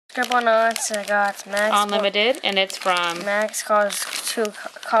Scribblenauts. I got Max. Unlimited, and it's from Max Carl's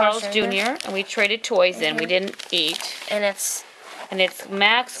Carl's Jr. And we traded toys in. We didn't eat. And it's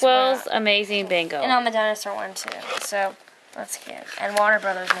Maxwell's Amazing Bingo. And on the dinosaur one too. So let's get. And Warner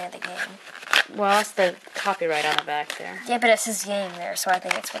Brothers made the game. Well, that's the copyright on the back there. Yeah, but it says game there, so I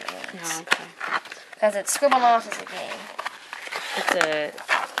think it's what it means. Oh, okay. Because it's Scribblenauts is a game. It's a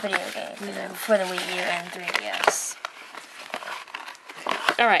video game for the Wii U and 3DS.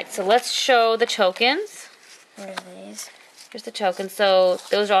 Alright, so let's show the tokens. Here's these. Here's the tokens. So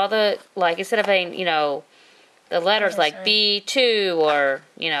those are all the, like, instead of having, you know, the letters like B2 or,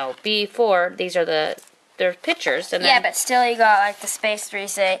 you know, B4, they're pictures. And yeah, but still you got, like, the space 3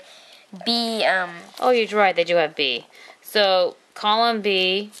 say B, Oh, you're right, they do have B. So, column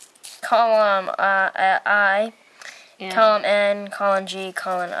B. Column I. Yeah. Column N, column G,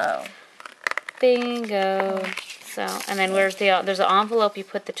 column O. Bingo. So, and then there's an envelope you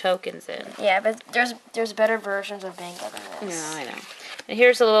put the tokens in. Yeah, but there's better versions of bingo than this. Yeah, I know. And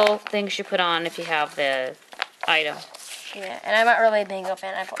here's the little things you put on if you have the item. Yeah, and I'm not really a bingo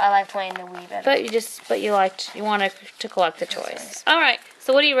fan. I like playing the Wii better. But you want to collect the toys. All right.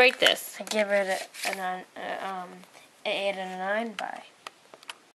 So what do you rate this? I give it an 8 and a 9. Bye.